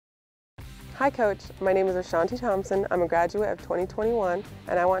Hi Coach, my name is Ashanti Thompson. I'm a graduate of 2021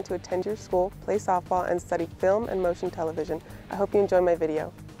 and I want to attend your school, play softball, and study film and motion television. I hope you enjoy my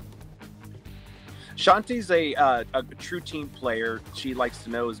video. Ashanti's a true team player. She likes to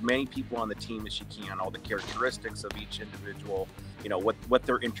know as many people on the team as she can, all the characteristics of each individual, you know, what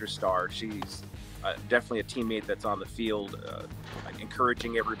their interests are. She's definitely a teammate that's on the field,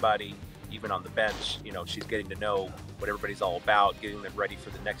 encouraging everybody, even on the bench. You know, she's getting to know what everybody's all about, getting them ready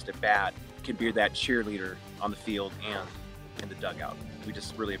for the next at bat. Can be that cheerleader on the field and in the dugout. We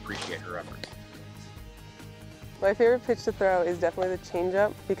just really appreciate her efforts. My favorite pitch to throw is definitely the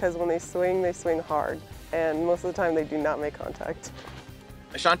changeup because when they swing hard, and most of the time they do not make contact.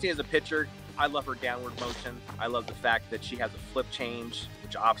 Ashanti as a pitcher, I love her downward motion. I love the fact that she has a flip change,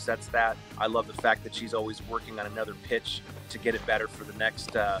 which offsets that. I love the fact that she's always working on another pitch to get it better for the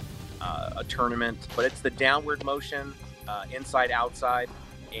next a tournament. But it's the downward motion, inside, outside,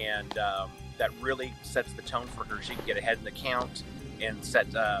 and that really sets the tone for her. She can get ahead in the count and set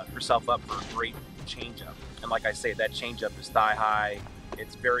herself up for a great changeup. And like I say, that changeup is thigh high.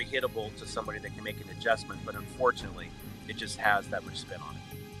 It's very hittable to somebody that can make an adjustment, but unfortunately, it just has that much spin on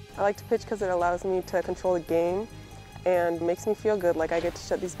it. I like to pitch because it allows me to control the game and makes me feel good, like I get to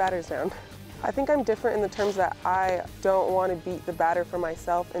shut these batters down. I think I'm different in the terms that I don't want to beat the batter for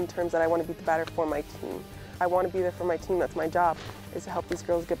myself, in terms that I want to beat the batter for my team. I want to be there for my team. That's my job, is to help these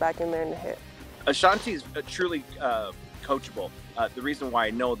girls get back in there and hit. Ashanti is truly coachable. The reason why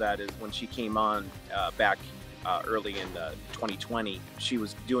I know that is when she came on back early in 2020, she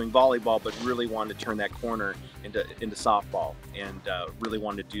was doing volleyball, but really wanted to turn that corner into softball, and really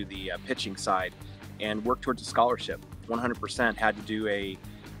wanted to do the pitching side and work towards a scholarship. 100% had to do a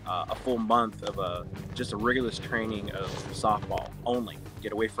full month of just a rigorous training of softball only.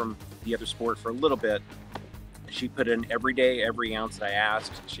 Get away from the other sport for a little bit. She put in every day, every ounce that I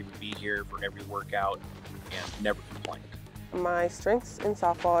asked. She would be here for every workout and never complained. My strengths in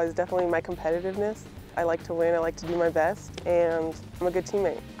softball is definitely my competitiveness. I like to win, I like to do my best, and I'm a good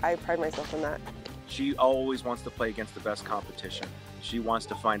teammate. I pride myself in that. She always wants to play against the best competition. She wants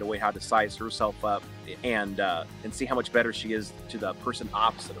to find a way how to size herself up and see how much better she is to the person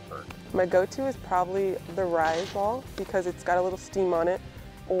opposite of her. My go-to is probably the rise ball because it's got a little steam on it,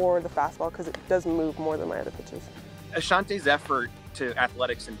 or the fastball because it does move more than my other pitches. Ashanti's effort to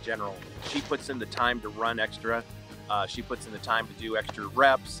athletics in general, she puts in the time to run extra. She puts in the time to do extra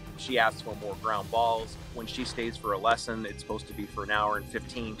reps. She asks for more ground balls. When she stays for a lesson, it's supposed to be for an hour and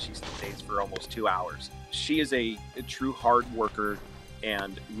 15. She stays for almost 2 hours. She is a true hard worker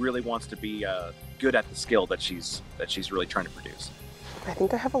and really wants to be good at the skill that she's really trying to produce. I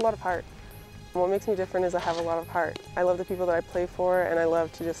think I have a lot of heart. What makes me different is I have a lot of heart. I love the people that I play for, and I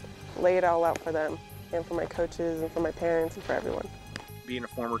love to just lay it all out for them, and for my coaches, and for my parents, and for everyone. Being a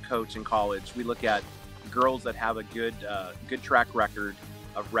former coach in college, we look at girls that have a good track record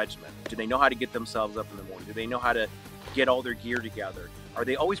of regimen. Do they know how to get themselves up in the morning? Do they know how to get all their gear together? Are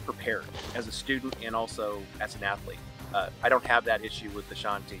they always prepared as a student and also as an athlete? I don't have that issue with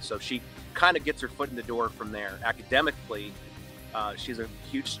Ashanti, so she kind of gets her foot in the door from there. Academically, she's a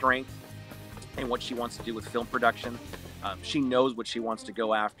huge strength in what she wants to do with film production. She knows what she wants to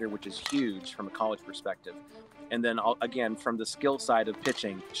go after, which is huge from a college perspective. And then again, from the skill side of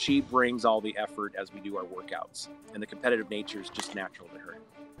pitching, she brings all the effort as we do our workouts. And the competitive nature is just natural to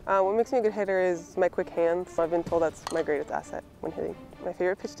her. What makes me a good hitter is my quick hands. I've been told that's my greatest asset when hitting. My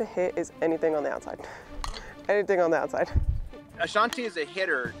favorite pitch to hit is anything on the outside. Anything on the outside. Ashanti as a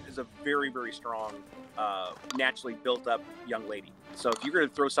hitter is a very, very strong, naturally built up young lady. So if you're going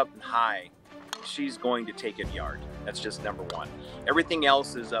to throw something high, she's going to take it yard. That's just number one. Everything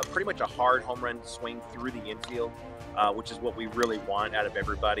else is pretty much a hard home run swing through the infield, which is what we really want out of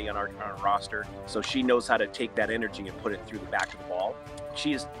everybody on our roster. So she knows how to take that energy and put it through the back of the ball.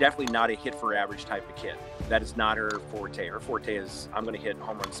 She is definitely not a hit for average type of kid. That is not her forte. Her forte is, I'm going to hit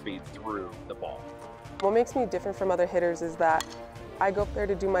home run speed through the ball. What makes me different from other hitters is that I go up there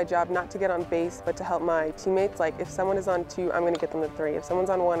to do my job, not to get on base, but to help my teammates. Like, if someone is on 2, I'm going to get them to 3. If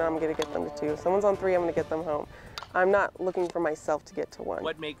someone's on 1, I'm going to get them to 2. If someone's on 3, I'm going to get them home. I'm not looking for myself to get to 1.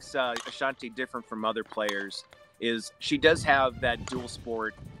 What makes Ashanti different from other players is she does have that dual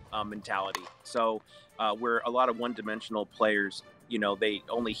sport mentality. So where a lot of one-dimensional players, you know, they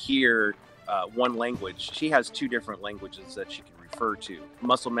only hear one language. She has 2 different languages that she can refer to.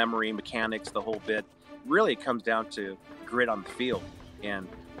 Muscle memory, mechanics, the whole bit. Really, it comes down to grit on the field, and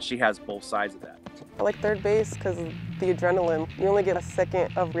she has both sides of that. I like third base because of the adrenaline. You only get a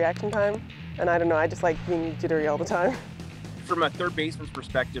second of reaction time, and I don't know, I just like being jittery all the time. From a third baseman's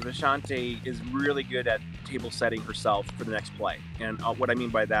perspective, Ashanti is really good at table setting herself for the next play. And what I mean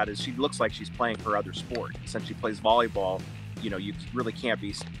by that is she looks like she's playing her other sport. Since she plays volleyball, you really can't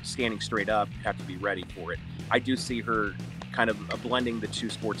be standing straight up. You have to be ready for it. I do see her kind of blending the two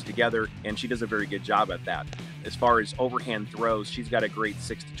sports together, and she does a very good job at that. As far as overhand throws, she's got a great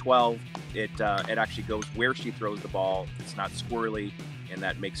 6 to 12. It actually goes where she throws the ball. It's not squirrely, and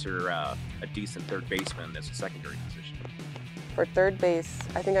that makes her a decent third baseman as a secondary position. For third base,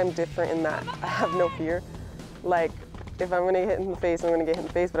 I think I'm different in that I have no fear. Like, if I'm going to get hit in the face, I'm going to get hit in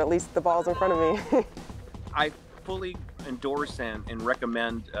the face, but at least the ball's in front of me. I fully endorse and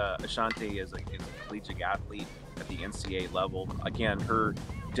recommend Ashanti as a collegiate athlete at the NCAA level. Again, her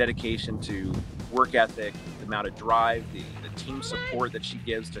dedication to work ethic, the amount of drive, the team support that she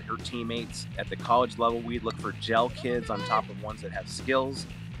gives to her teammates. At the college level, we look for gel kids on top of ones that have skills.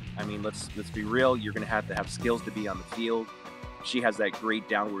 I mean, let's be real, you're going to have skills to be on the field. She has that great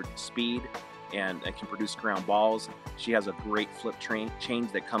downward speed and can produce ground balls. She has a great flip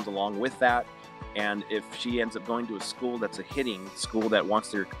change that comes along with that. And if she ends up going to a school that's a hitting school that wants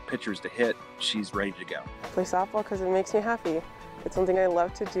their pitchers to hit, she's ready to go. I play softball because it makes me happy. It's something I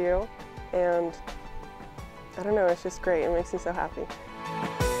love to do, and I don't know, it's just great. It makes me so happy.